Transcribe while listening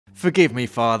Forgive me,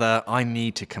 Father, I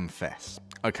need to confess.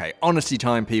 Okay, honesty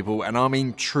time, people, and I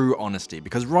mean true honesty,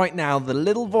 because right now the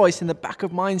little voice in the back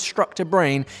of my instructor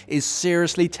brain is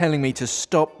seriously telling me to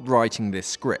stop writing this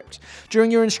script.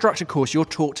 During your instructor course, you're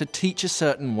taught to teach a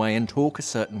certain way and talk a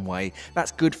certain way.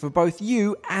 That's good for both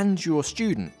you and your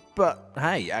student. But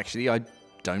hey, actually, I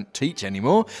don't teach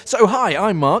anymore. So hi,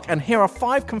 I'm Mark, and here are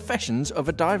 5 confessions of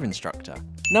a dive instructor.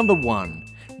 Number 1.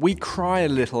 We cry a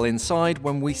little inside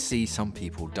when we see some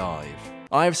people dive.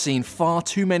 I have seen far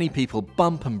too many people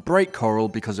bump and break coral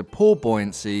because of poor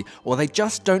buoyancy, or they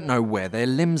just don't know where their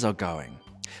limbs are going.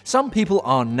 Some people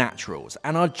are naturals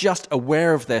and are just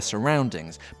aware of their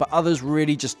surroundings, but others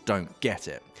really just don't get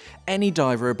it. Any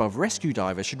diver above rescue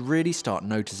diver should really start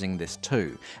noticing this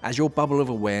too, as your bubble of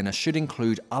awareness should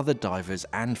include other divers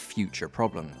and future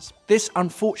problems. This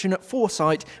unfortunate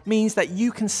foresight means that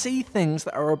you can see things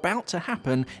that are about to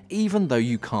happen even though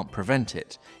you can't prevent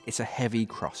it. It's a heavy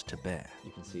cross to bear.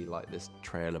 You can see like this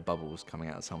trail of bubbles coming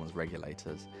out of someone's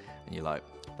regulators, and you're like,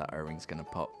 that O-ring's gonna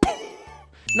pop.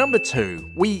 Number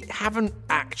 2, we haven't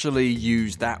actually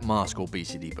used that mask or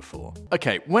BCD before.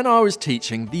 Okay, when I was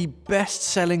teaching, the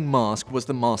best-selling mask was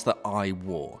the mask that I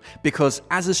wore, because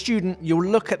as a student, you'll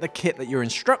look at the kit that your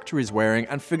instructor is wearing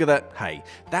and figure that, hey,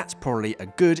 that's probably a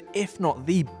good, if not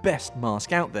the best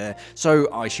mask out there, so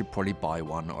I should probably buy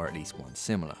one or at least one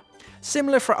similar.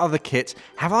 Similar for other kits,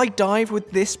 have I dived with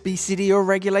this BCD or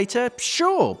regulator?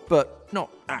 Sure, but not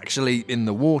actually in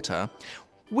the water.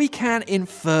 We can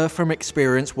infer from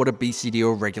experience what a BCD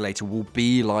or regulator will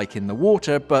be like in the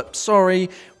water, but sorry,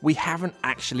 we haven't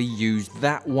actually used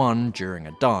that one during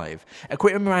a dive.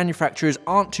 Equipment manufacturers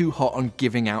aren't too hot on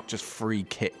giving out just free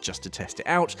kit just to test it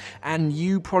out, and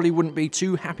you probably wouldn't be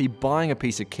too happy buying a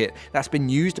piece of kit that's been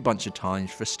used a bunch of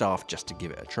times for staff just to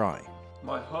give it a try.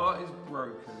 My heart is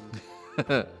broken.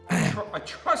 I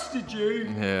trusted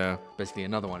you. Yeah. Basically,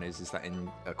 another one is that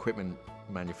in equipment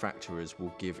manufacturers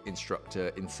will give instructor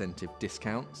incentive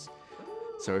discounts.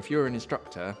 So if you're an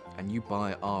instructor and you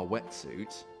buy our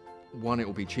wetsuit, 1, it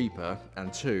will be cheaper,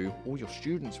 and 2, all your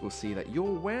students will see that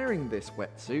you're wearing this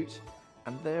wetsuit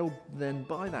and they'll then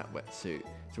buy that wetsuit.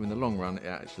 So in the long run, it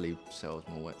actually sells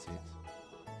more wetsuits.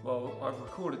 Well, I've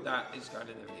recorded that, it's going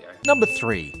in the video. Number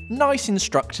 3, nice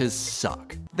instructors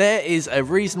suck. There is a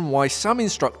reason why some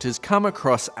instructors come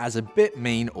across as a bit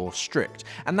mean or strict,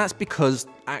 and that's because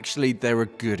actually they're a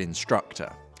good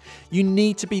instructor. You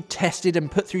need to be tested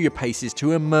and put through your paces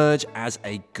to emerge as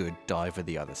a good diver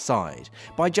the other side.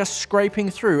 By just scraping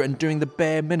through and doing the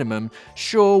bare minimum,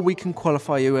 sure, we can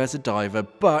qualify you as a diver,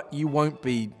 but you won't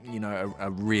be, a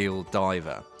real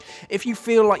diver. If you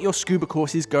feel like your scuba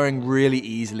course is going really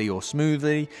easily or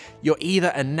smoothly, you're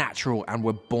either a natural and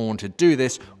were born to do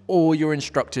this, or your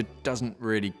instructor doesn't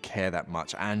really care that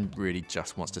much and really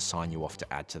just wants to sign you off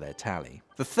to add to their tally.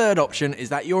 The third option is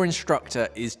that your instructor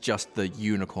is just the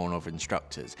unicorn of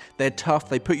instructors. They're tough,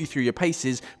 they put you through your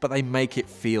paces, but they make it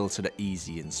feel sort of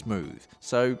easy and smooth.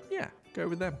 So yeah, go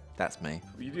with them. That's me.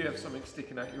 Well, you do have something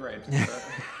sticking out your head,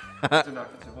 but I don't know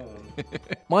if it's a horn.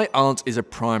 My aunt is a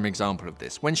prime example of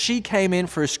this. When she came in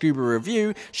for a scuba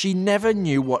review, she never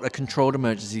knew what a controlled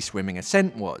emergency swimming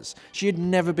ascent was. She had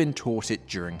never been taught it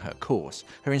during her course.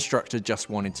 Her instructor just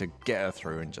wanted to get her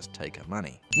through and just take her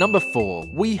money. Number 4,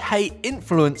 we hate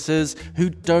influencers who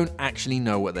don't actually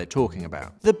know what they're talking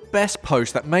about. The best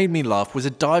post that made me laugh was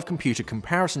a dive computer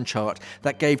comparison chart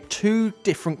that gave 2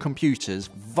 different computers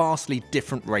vastly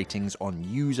different ratings on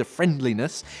user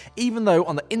friendliness, even though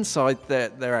on the inside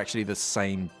they're actually the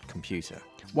same computer.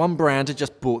 One brand had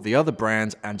just bought the other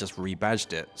brand and just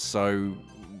rebadged it, so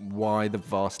why the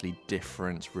vastly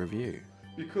different review?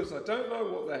 Because I don't know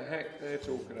what the heck they're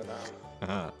talking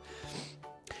about.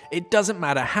 It doesn't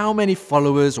matter how many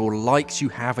followers or likes you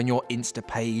have on your Insta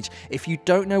page, if you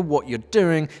don't know what you're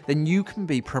doing, then you can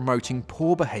be promoting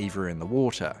poor behavior in the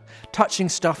water. Touching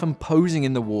stuff and posing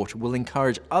in the water will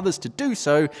encourage others to do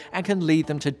so and can lead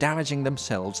them to damaging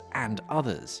themselves and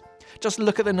others. Just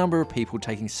look at the number of people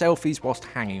taking selfies whilst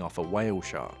hanging off a whale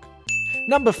shark.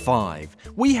 Number 5,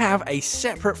 we have a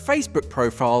separate Facebook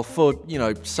profile for,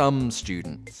 some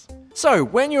students. So,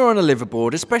 when you're on a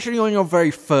liveaboard, especially on your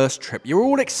very first trip, you're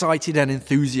all excited and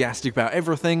enthusiastic about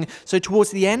everything, so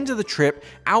towards the end of the trip,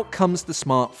 out comes the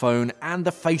smartphone and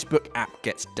the Facebook app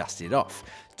gets dusted off.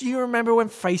 Do you remember when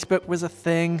Facebook was a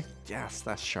thing? Yes,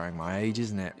 that's showing my age,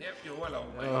 isn't it? Yep, you're well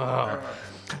on, mate.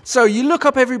 So you look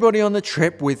up everybody on the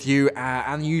trip with you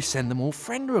and you send them all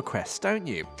friend requests, don't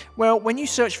you? Well, when you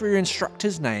search for your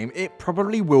instructor's name, it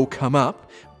probably will come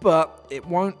up, but it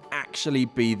won't actually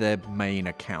be their main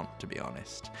account, to be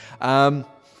honest. Why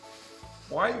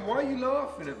are you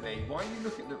laughing at me? Why are you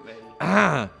looking at me?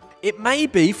 It may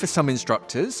be for some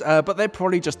instructors, but they're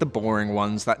probably just the boring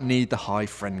ones that need the high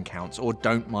friend counts or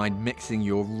don't mind mixing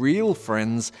your real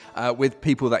friends with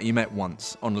people that you met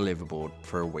once on a liveaboard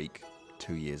for a week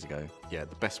 2 years ago. Yeah,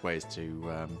 the best way is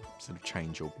to sort of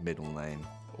change your middle name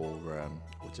or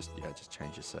just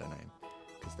change your surname,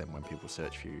 because then when people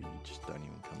search for you, you just don't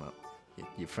even come up.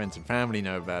 Your friends and family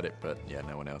know about it, but yeah,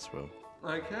 no one else will.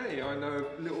 Okay, I know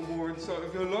a little more insight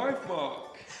of your life,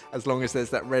 Mark. As long as there's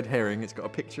that red herring, it's got a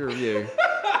picture of you,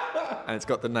 and it's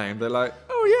got the name, they're like,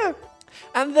 oh yeah.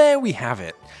 And there we have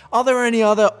it. Are there any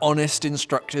other honest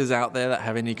instructors out there that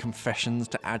have any confessions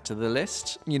to add to the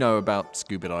list? You know about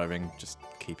scuba diving, just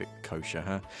keep it kosher,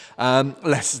 huh?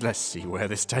 Let's see where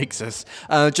this takes us.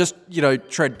 Just,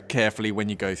 tread carefully when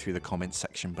you go through the comments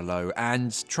section below,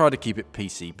 and try to keep it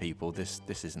PC, people. This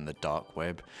isn't the dark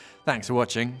web. Thanks for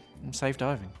watching, and safe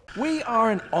diving. We are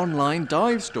an online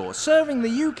dive store serving the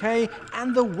UK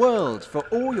and the world for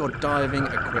all your diving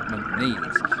equipment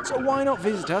needs. So why not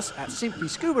visit us at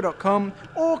simplyscuba.com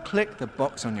or click the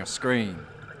box on your screen.